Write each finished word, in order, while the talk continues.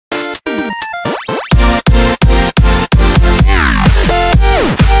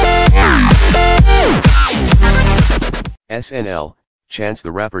SNL, Chance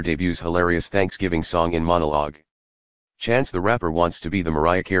the Rapper debuts hilarious Thanksgiving song in monologue. Chance the Rapper wants to be the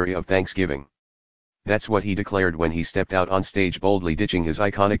Mariah Carey of Thanksgiving. That's what he declared when he stepped out on stage boldly ditching his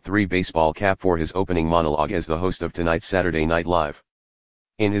iconic 3 baseball cap for his opening monologue as the host of tonight's Saturday Night Live.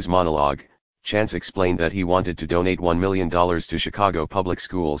 In his monologue, Chance explained that he wanted to donate $1 million to Chicago public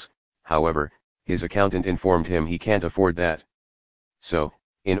schools. However, his accountant informed him he can't afford that. So,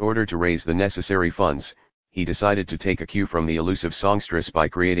 in order to raise the necessary funds, he decided to take a cue from the elusive songstress by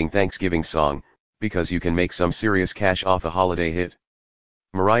creating Thanksgiving song, because you can make some serious cash off a holiday hit.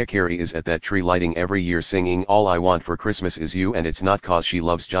 Mariah Carey is at that tree lighting every year singing "All I Want for Christmas Is You," and it's not cause she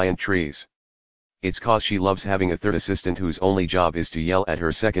loves giant trees. It's cause she loves having a third assistant whose only job is to yell at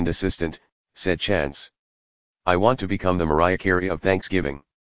her second assistant, said Chance. I want to become the Mariah Carey of Thanksgiving.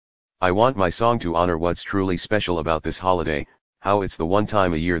 I want my song to honor what's truly special about this holiday, how it's the one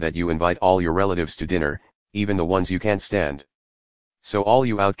time a year that you invite all your relatives to dinner, even the ones you can't stand. So all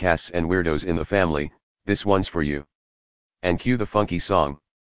you outcasts and weirdos in the family, this one's for you. And cue the funky song.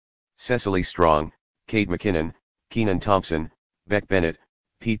 Cecily Strong, Kate McKinnon, Kenan Thompson, Beck Bennett,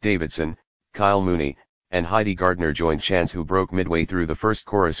 Pete Davidson, Kyle Mooney, and Heidi Gardner joined Chance, who broke midway through the first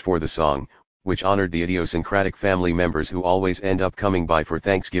chorus for the song, which honored the idiosyncratic family members who always end up coming by for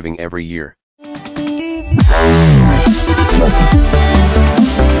Thanksgiving every year.